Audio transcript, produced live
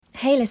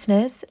Hey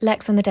listeners,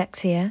 Lex on the decks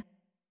here.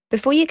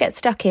 Before you get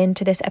stuck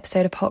into this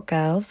episode of Hot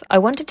Girls, I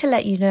wanted to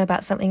let you know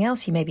about something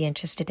else you may be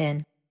interested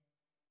in.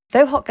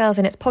 Though Hot Girls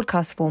in its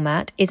podcast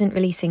format isn't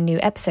releasing new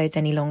episodes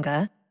any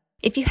longer,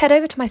 if you head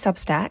over to my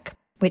Substack,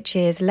 which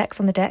is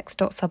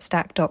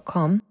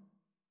lexonthedecks.substack.com,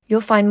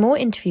 you'll find more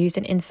interviews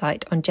and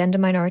insight on gender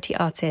minority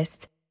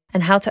artists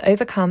and how to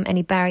overcome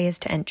any barriers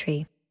to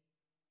entry.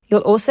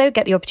 You'll also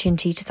get the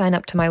opportunity to sign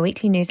up to my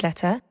weekly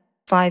newsletter,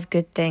 5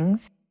 Good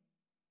Things.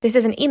 This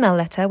is an email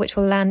letter which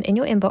will land in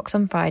your inbox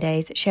on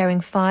Fridays,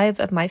 sharing 5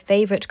 of my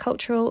favourite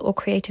cultural or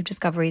creative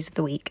discoveries of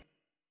the week.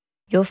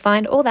 You'll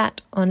find all that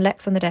on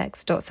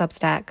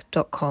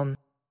lexonthedecks.substack.com.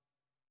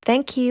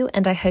 Thank you,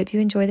 and I hope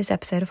you enjoy this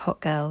episode of Hot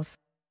Girls.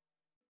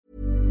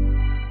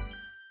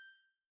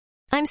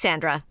 I'm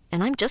Sandra,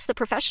 and I'm just the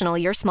professional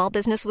your small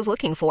business was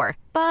looking for.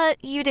 But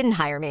you didn't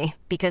hire me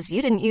because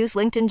you didn't use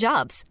LinkedIn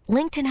Jobs.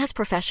 LinkedIn has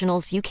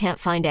professionals you can't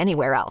find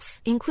anywhere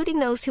else, including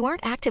those who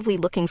aren't actively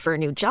looking for a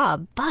new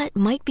job, but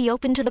might be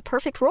open to the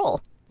perfect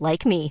role,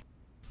 like me.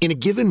 In a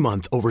given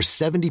month, over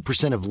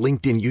 70% of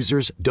LinkedIn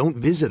users don't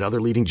visit other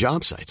leading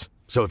job sites.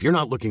 So if you're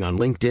not looking on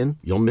LinkedIn,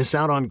 you'll miss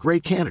out on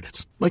great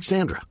candidates like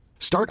Sandra.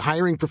 Start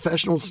hiring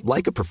professionals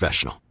like a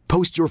professional.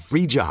 Post your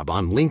free job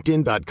on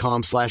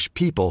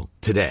linkedin.com/people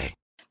today.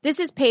 This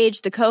is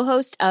Paige, the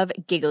co-host of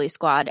Giggly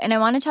Squad, and I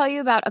want to tell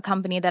you about a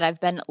company that I've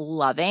been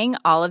loving,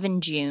 Olive &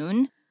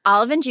 June.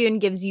 Olive & June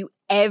gives you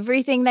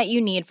everything that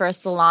you need for a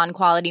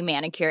salon-quality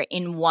manicure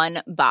in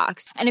one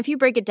box. And if you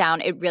break it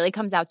down, it really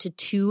comes out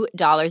to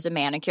 $2 a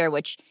manicure,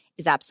 which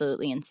is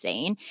absolutely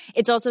insane.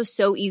 It's also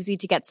so easy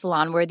to get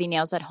salon-worthy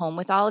nails at home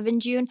with Olive &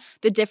 June.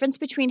 The difference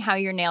between how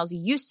your nails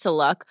used to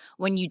look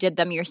when you did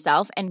them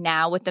yourself and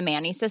now with the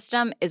Mani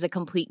system is a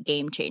complete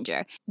game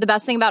changer. The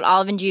best thing about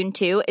Olive & June,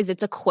 too, is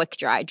it's a quick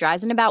dry.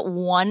 Dries in about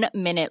 1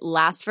 minute,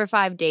 lasts for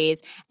 5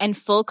 days, and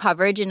full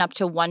coverage in up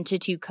to 1 to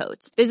 2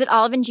 coats. Visit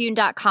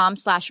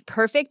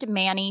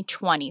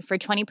oliveandjune.com/perfectmani20 for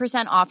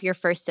 20% off your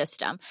first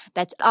system.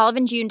 That's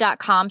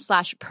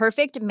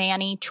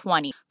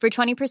oliveandjune.com/perfectmani20 for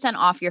 20%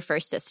 off your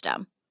first system.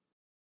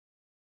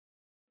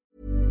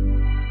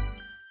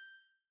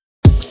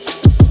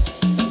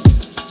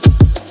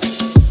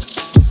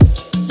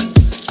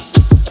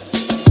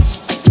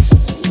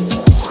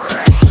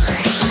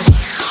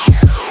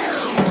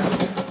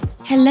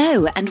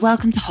 Hello and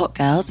welcome to Hot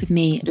Girls with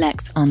me,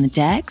 Lex on the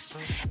decks.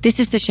 This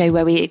is the show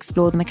where we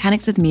explore the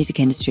mechanics of the music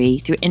industry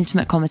through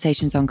intimate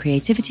conversations on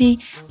creativity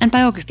and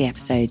biography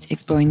episodes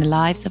exploring the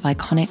lives of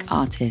iconic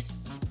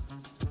artists.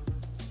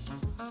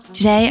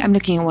 Today, I'm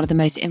looking at one of the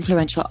most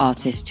influential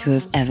artists who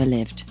have ever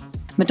lived.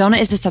 Madonna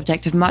is the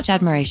subject of much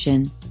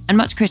admiration and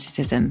much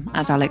criticism,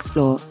 as I'll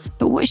explore.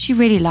 But what is she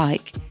really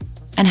like?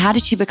 And how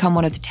did she become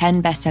one of the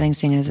 10 best-selling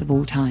singers of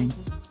all time?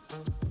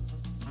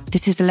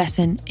 This is a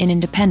lesson in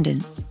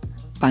Independance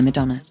by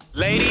Madonna.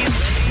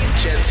 Ladies,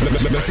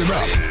 listen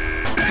up.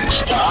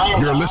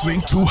 You're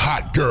listening to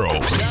Hot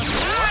Girls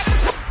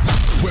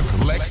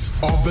with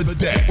Lex on the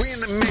decks. We in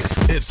the mix.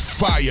 It's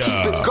fire.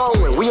 Keep it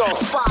going. We on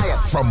fire.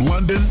 From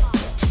London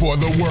for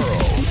the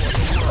world.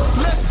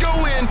 Let's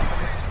go in.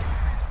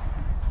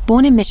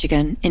 Born in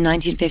Michigan in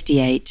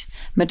 1958,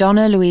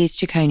 Madonna Louise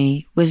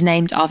Ciccone was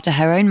named after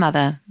her own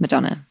mother,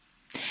 Madonna.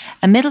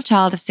 A middle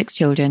child of 6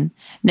 children,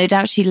 no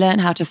doubt she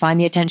learned how to find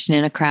the attention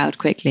in a crowd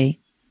quickly.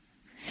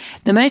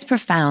 The most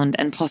profound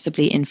and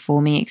possibly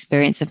informing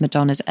experience of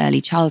Madonna's early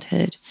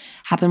childhood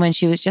happened when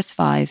she was just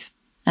 5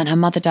 and her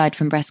mother died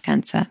from breast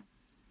cancer.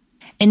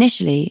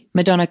 Initially,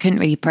 Madonna couldn't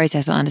really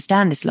process or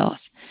understand this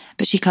loss,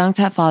 but she clung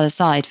to her father's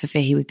side for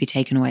fear he would be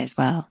taken away as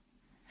well.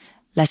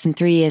 Less than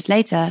 3 years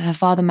later, her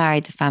father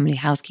married the family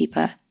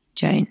housekeeper,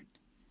 Joan.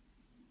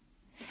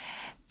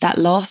 That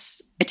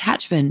loss,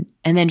 attachment,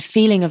 and then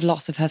feeling of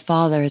loss of her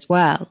father as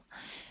well,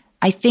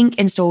 I think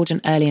installed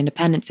an early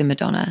independence in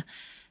Madonna,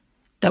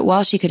 that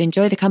while she could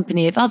enjoy the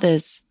company of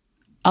others,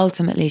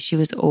 ultimately she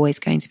was always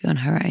going to be on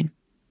her own.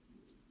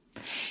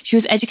 She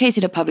was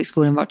educated at public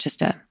school in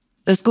Rochester.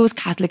 The school's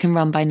Catholic and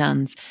run by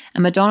nuns,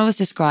 and Madonna was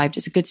described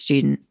as a good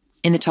student,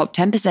 in the top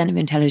 10% of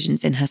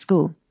intelligence in her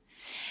school.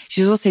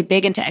 She was also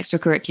big into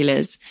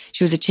extracurriculars.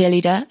 She was a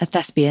cheerleader, a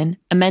thespian,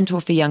 a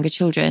mentor for younger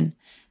children,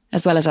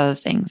 as well as other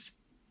things.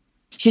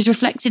 She's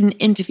reflected in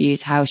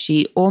interviews how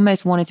she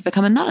almost wanted to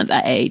become a nun at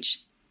that age.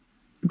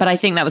 But I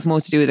think that was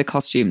more to do with the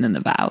costume than the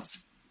vows.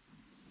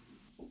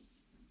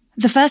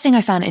 The first thing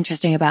I found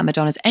interesting about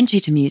Madonna's entry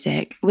to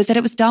music was that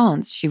it was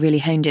dance she really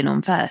honed in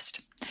on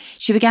first.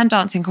 She began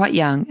dancing quite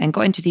young and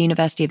got into the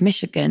University of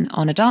Michigan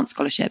on a dance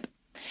scholarship.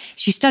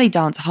 She studied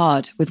dance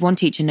hard, with one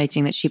teacher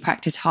noting that she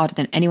practiced harder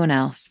than anyone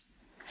else.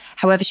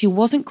 However, she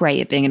wasn't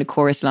great at being in a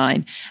chorus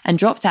line and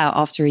dropped out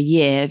after a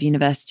year of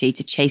university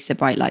to chase the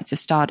bright lights of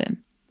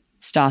stardom,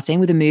 starting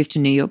with a move to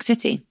New York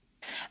City.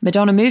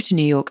 Madonna moved to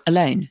New York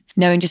alone,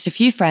 knowing just a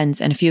few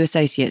friends and a few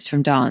associates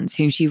from dance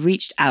whom she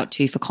reached out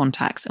to for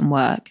contacts and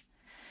work.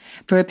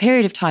 For a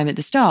period of time at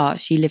the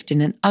start, she lived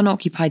in an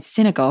unoccupied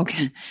synagogue,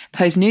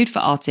 posed nude for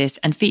artists,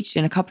 and featured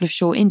in a couple of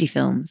short indie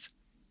films.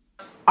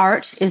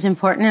 Art is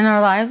important in our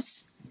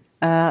lives.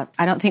 I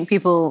don't think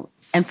people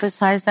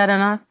emphasize that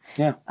enough.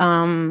 Yeah.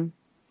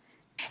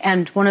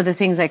 And one of the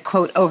things I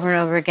quote over and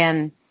over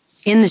again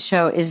in the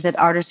show is that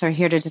artists are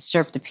here to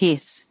disturb the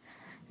peace.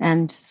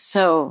 And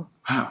so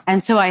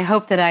I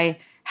hope that I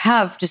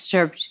have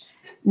disturbed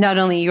not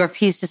only your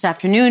peace this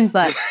afternoon,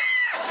 but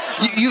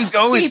you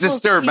always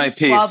disturb my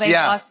peace. While they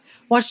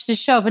watch the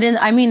show, but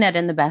I mean that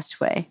in the best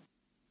way.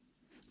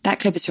 That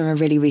clip is from a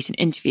really recent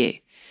interview.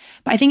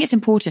 But I think it's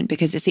important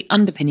because it's the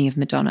underpinning of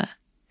Madonna,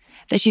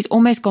 that she's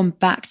almost gone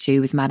back to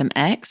with Madame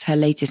X, her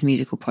latest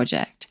musical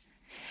project.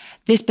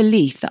 This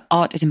belief that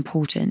art is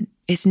important,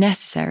 it's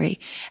necessary,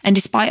 and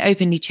despite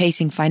openly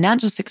chasing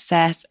financial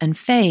success and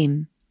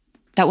fame,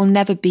 that will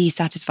never be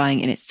satisfying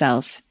in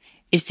itself.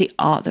 It's the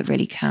art that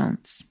really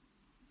counts.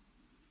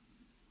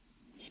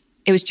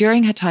 It was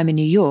during her time in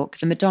New York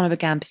that Madonna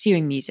began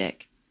pursuing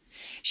music.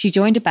 She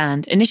joined a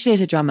band, initially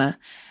as a drummer,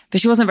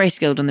 but she wasn't very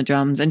skilled on the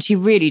drums, and she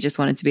really just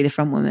wanted to be the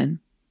frontwoman.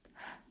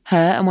 Her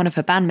and one of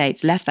her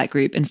bandmates left that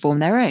group and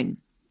formed their own,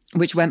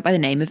 which went by the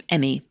name of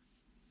Emmy.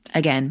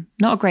 Again,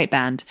 not a great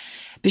band,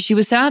 but she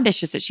was so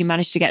ambitious that she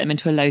managed to get them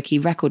into a low-key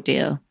record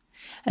deal.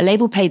 A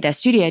label paid their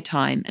studio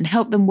time and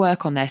helped them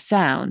work on their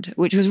sound,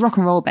 which was rock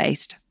and roll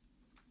based.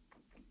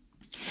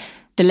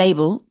 The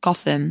label,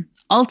 Gotham,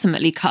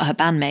 ultimately cut her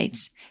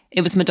bandmates.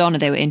 It was Madonna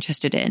they were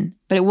interested in,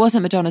 but it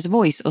wasn't Madonna's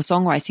voice or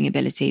songwriting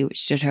ability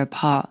which stood her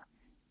apart.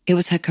 It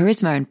was her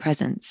charisma and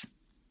presence.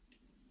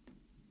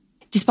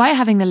 Despite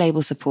having the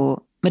label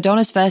support,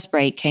 Madonna's first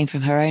break came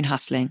from her own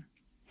hustling.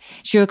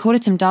 She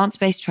recorded some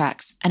dance-based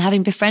tracks and,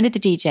 having befriended the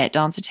DJ at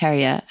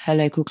Danceteria, her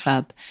local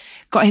club,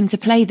 got him to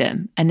play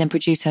them and then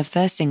produce her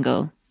first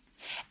single,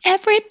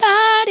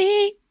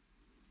 Everybody.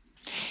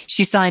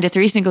 She signed a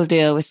 3-single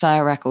deal with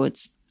Sire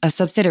Records, a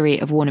subsidiary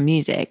of Warner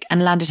Music,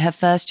 and landed her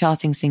first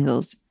charting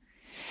singles.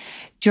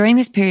 During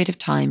this period of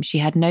time, she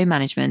had no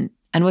management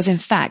and was in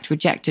fact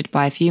rejected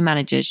by a few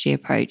managers she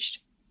approached.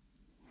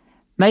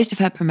 Most of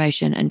her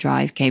promotion and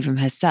drive came from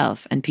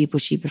herself and people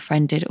she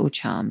befriended or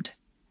charmed.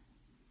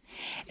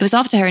 It was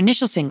after her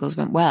initial singles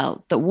went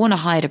well that Warner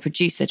hired a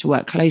producer to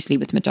work closely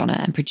with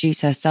Madonna and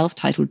produce her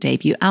self-titled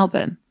debut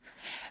album.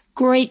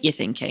 Great, you're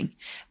thinking.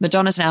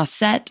 Madonna's now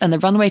set and the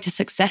runway to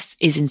success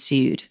is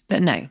ensued.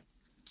 But no,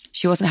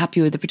 she wasn't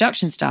happy with the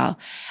production style,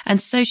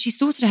 and so she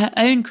sorted her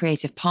own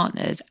creative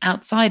partners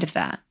outside of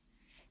that.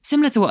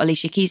 Similar to what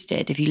Alicia Keys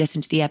did if you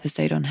listen to the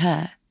episode on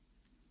her.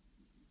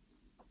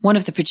 One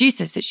of the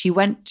producers that she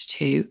went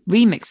to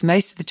remixed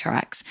most of the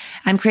tracks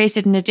and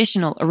created an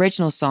additional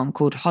original song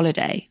called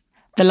Holiday,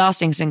 the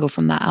lasting single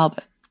from that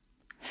album.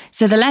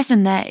 So the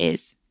lesson there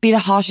is, be the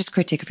harshest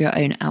critic of your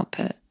own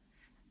output.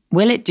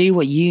 Will it do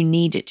what you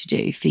need it to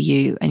do for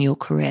you and your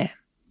career?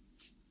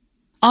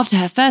 After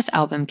her first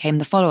album came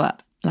the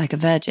follow-up, Like a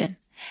Virgin,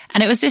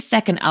 and it was this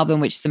second album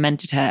which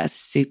cemented her as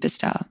a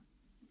superstar.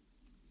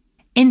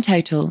 In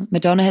total,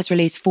 Madonna has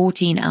released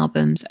 14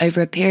 albums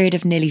over a period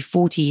of nearly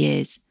 40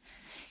 years.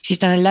 She's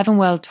done 11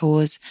 world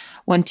tours,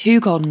 won 2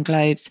 Golden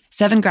Globes,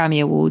 7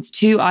 Grammy Awards,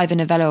 2 Ivor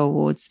Novello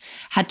Awards,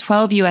 had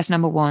 12 US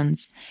number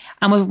ones,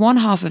 and was one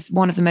half of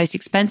one of the most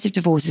expensive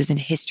divorces in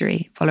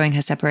history following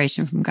her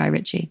separation from Guy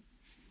Ritchie.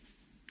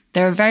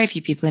 There are very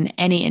few people in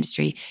any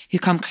industry who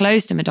come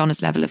close to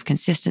Madonna's level of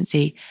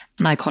consistency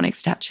and iconic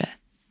stature.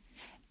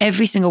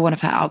 Every single one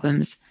of her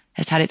albums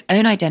has had its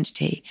own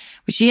identity,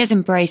 which she has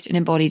embraced and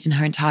embodied in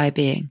her entire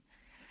being.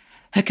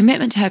 Her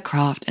commitment to her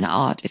craft and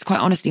art is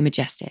quite honestly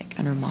majestic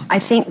and remarkable. I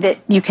think that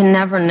you can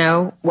never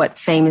know what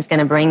fame is going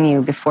to bring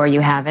you before you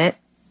have it.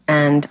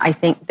 And I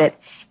think that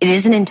it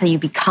isn't until you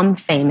become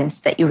famous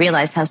that you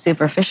realize how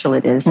superficial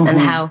it is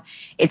and how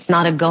it's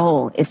not a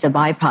goal, it's a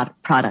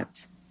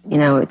byproduct. You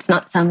know, it's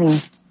not something,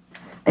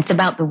 it's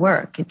about the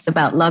work. It's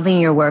about loving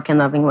your work and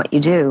loving what you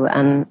do.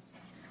 And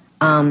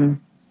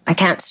I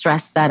can't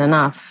stress that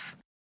enough.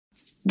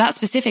 That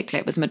specific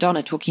clip was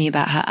Madonna talking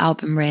about her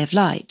album Ray of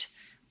Light,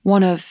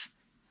 one of,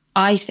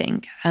 I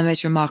think, her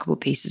most remarkable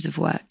pieces of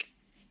work.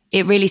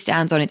 It really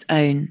stands on its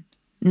own,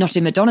 not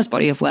in Madonna's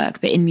body of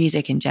work, but in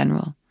music in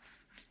general.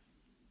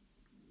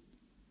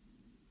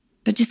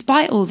 But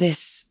despite all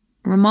this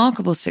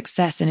remarkable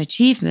success and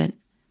achievement,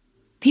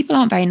 people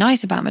aren't very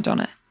nice about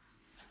Madonna.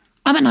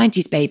 I'm a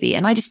 90s baby,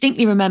 and I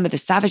distinctly remember the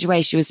savage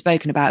way she was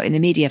spoken about in the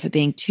media for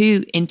being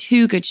in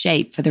too good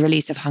shape for the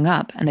release of Hung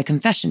Up and the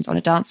Confessions on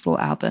a Dance Floor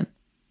album.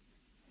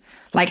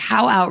 Like,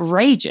 how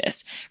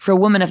outrageous for a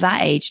woman of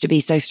that age to be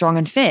so strong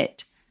and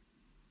fit.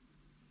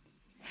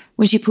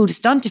 When she pulled a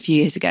stunt a few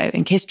years ago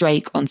and kissed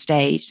Drake on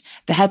stage,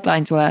 the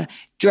headlines were,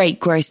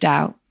 Drake grossed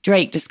out,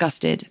 Drake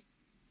disgusted.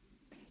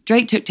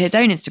 Drake took to his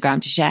own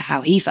Instagram to share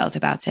how he felt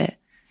about it.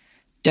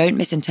 Don't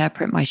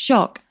misinterpret my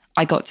shock.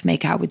 I got to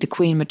make out with the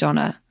Queen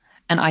Madonna,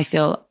 and I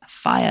feel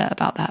fire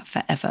about that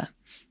forever.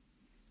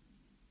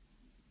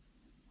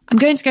 I'm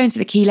going to go into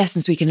the key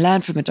lessons we can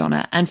learn from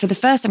Madonna, and for the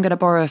first I'm going to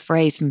borrow a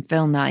phrase from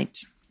Phil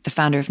Knight, the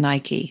founder of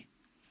Nike.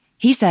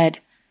 He said,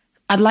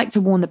 I'd like to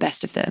warn the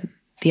best of them,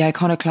 the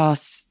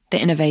iconoclasts, the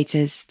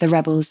innovators, the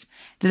rebels,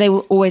 that they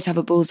will always have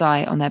a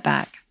bullseye on their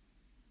back.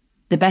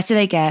 The better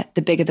they get,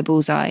 the bigger the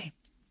bullseye.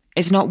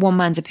 It's not one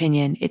man's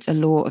opinion, it's a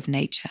law of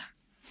nature.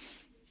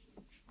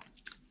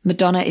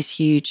 Madonna is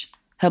huge.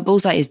 Her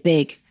bullseye is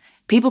big.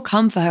 People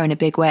come for her in a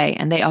big way,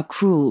 and they are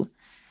cruel.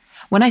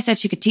 When I said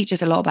she could teach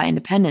us a lot about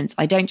independence,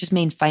 I don't just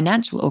mean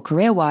financial or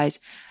career-wise,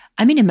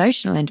 I mean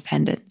emotional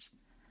independence.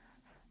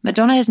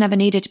 Madonna has never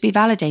needed to be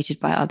validated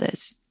by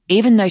others.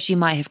 Even though she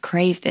might have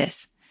craved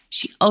this,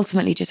 she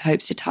ultimately just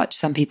hopes to touch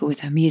some people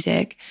with her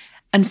music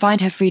and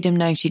find her freedom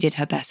knowing she did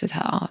her best with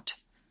her art.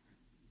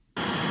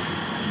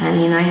 I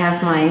mean, I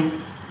have my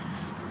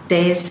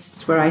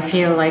days where I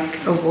feel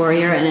like a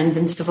warrior and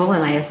invincible,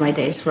 and I have my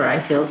days where I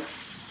feel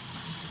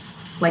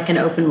like an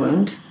open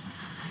wound.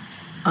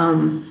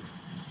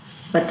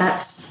 But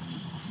that's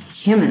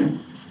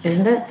human,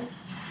 isn't it?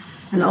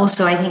 And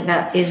also, I think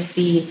that is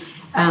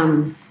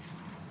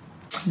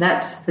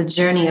that's the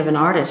journey of an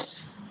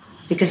artist.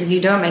 Because if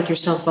you don't make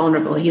yourself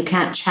vulnerable, you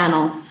can't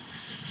channel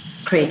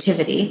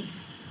creativity,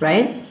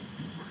 right?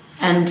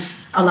 And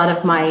a lot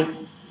of my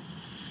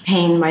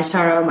pain, my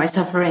sorrow, my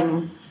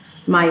suffering,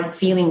 my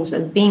feelings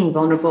of being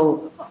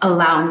vulnerable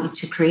allow me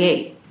to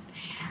create.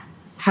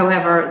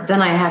 However,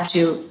 then I have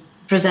to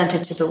present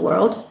it to the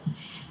world,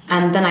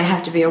 and then I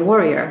have to be a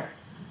warrior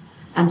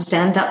and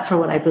stand up for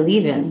what I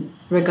believe in,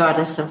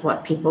 regardless of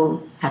what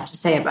people have to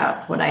say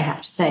about what I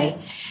have to say.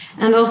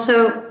 And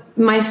also,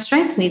 my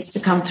strength needs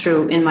to come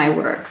through in my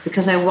work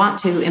because I want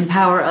to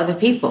empower other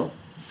people.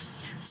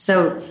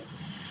 So,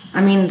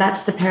 I mean,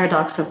 that's the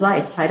paradox of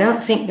life. I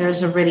don't think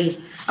there's a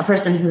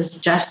person who's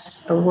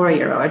just a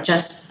warrior or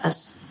just a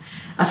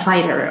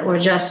fighter or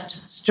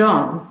just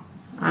strong.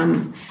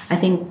 I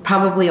think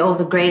probably all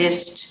the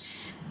greatest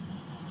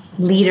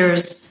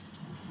leaders,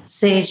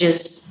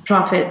 sages,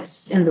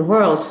 prophets in the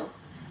world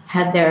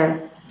had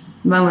their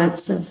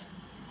moments of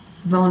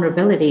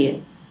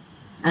vulnerability,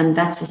 and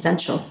that's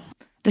essential.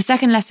 The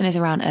second lesson is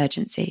around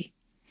urgency.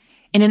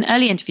 In an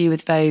early interview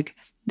with Vogue,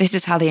 this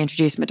is how they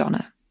introduced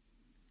Madonna.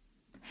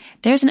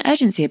 There is an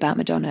urgency about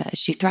Madonna as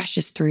she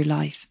thrashes through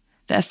life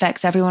that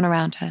affects everyone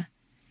around her.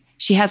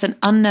 She has an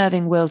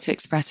unnerving will to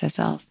express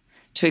herself,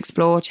 to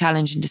explore,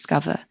 challenge, and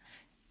discover,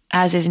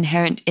 as is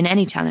inherent in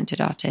any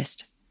talented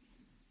artist.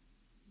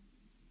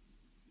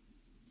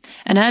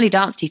 An early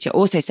dance teacher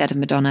also said of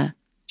Madonna,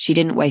 she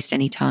didn't waste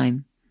any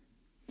time.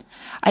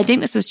 I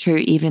think this was true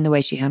even in the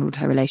way she handled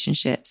her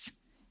relationships.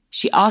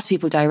 She asked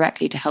people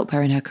directly to help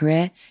her in her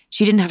career.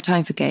 She didn't have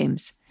time for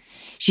games.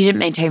 She didn't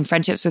maintain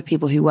friendships with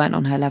people who weren't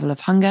on her level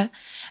of hunger,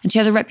 and she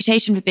has a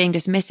reputation for being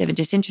dismissive and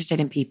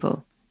disinterested in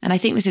people. And I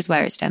think this is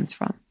where it stems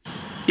from.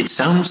 It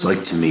sounds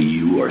like to me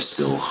you are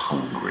still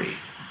hungry.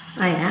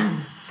 I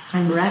am.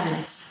 I'm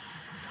ravenous.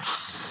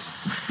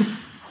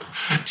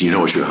 Do you know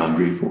what you're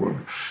hungry for?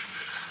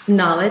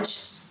 Knowledge,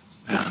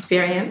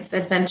 experience,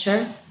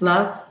 adventure,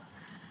 love,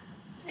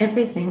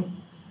 everything.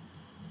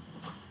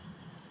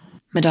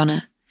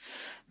 Madonna,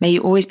 may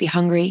you always be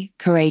hungry,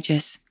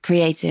 courageous,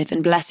 creative,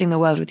 and blessing the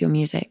world with your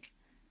music.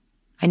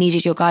 I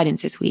needed your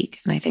guidance this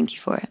week, and I thank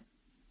you for it.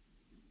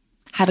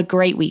 Have a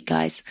great week,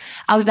 guys.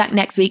 I'll be back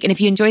next week, and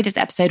if you enjoyed this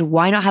episode,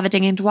 why not have a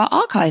dig into our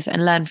archive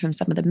and learn from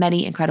some of the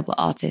many incredible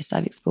artists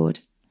I've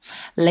explored.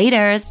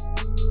 Laters!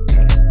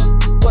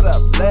 What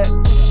up, Lex?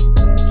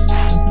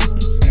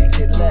 We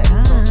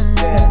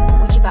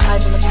keep our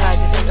eyes on the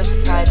prize, it's no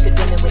surprise. Good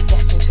women, we're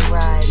destined to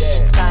rise.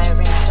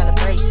 Inspiring,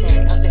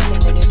 celebrating, uplifting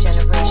the new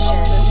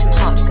generation. Some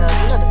hot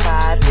girls, you know the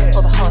vibe.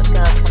 All the hot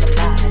girls come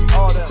alive.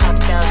 All the hot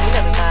girls, you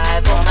know the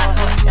vibe. All my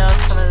hot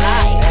girls come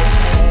alive.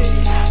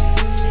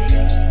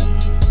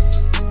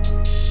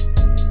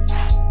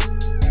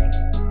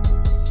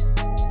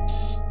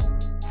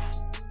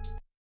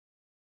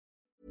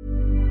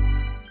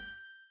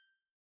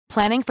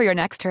 Planning for your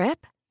next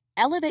trip?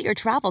 Elevate your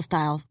travel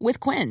style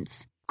with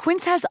Quince.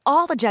 Quince has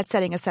all the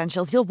jet-setting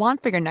essentials you'll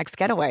want for your next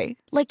getaway,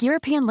 like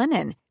European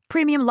linen,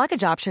 premium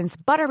luggage options,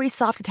 buttery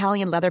soft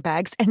Italian leather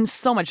bags, and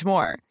so much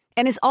more.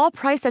 And is all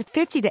priced at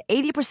 50 to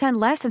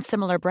 80% less than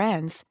similar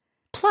brands.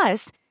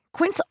 Plus,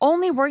 Quince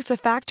only works with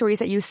factories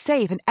that use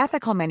safe and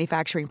ethical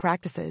manufacturing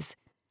practices.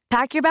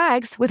 Pack your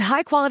bags with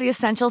high-quality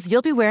essentials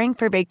you'll be wearing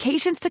for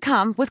vacations to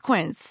come with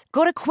Quince.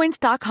 Go to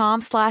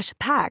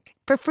quince.com/pack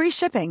for free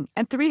shipping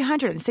and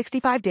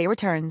 365-day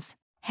returns.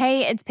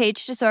 Hey, it's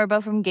Paige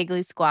DeSorbo from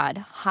Giggly Squad.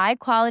 High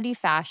quality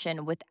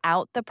fashion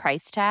without the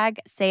price tag.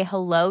 Say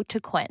hello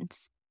to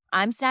Quince.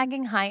 I'm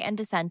snagging high-end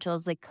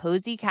essentials like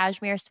cozy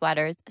cashmere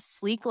sweaters,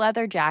 sleek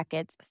leather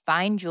jackets,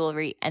 fine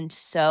jewelry, and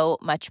so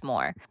much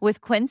more.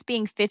 With Quince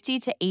being 50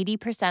 to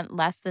 80%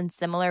 less than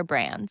similar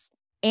brands.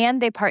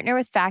 And they partner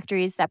with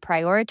factories that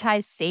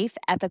prioritize safe,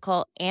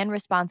 ethical, and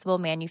responsible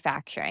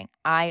manufacturing.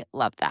 I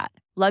love that.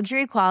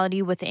 Luxury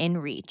quality within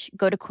reach.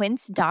 Go to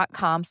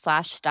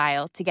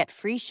quince.com/style to get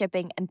free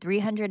shipping and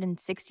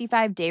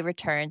 365-day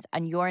returns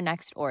on your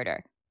next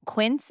order.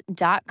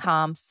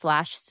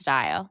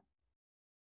 Quince.com/style.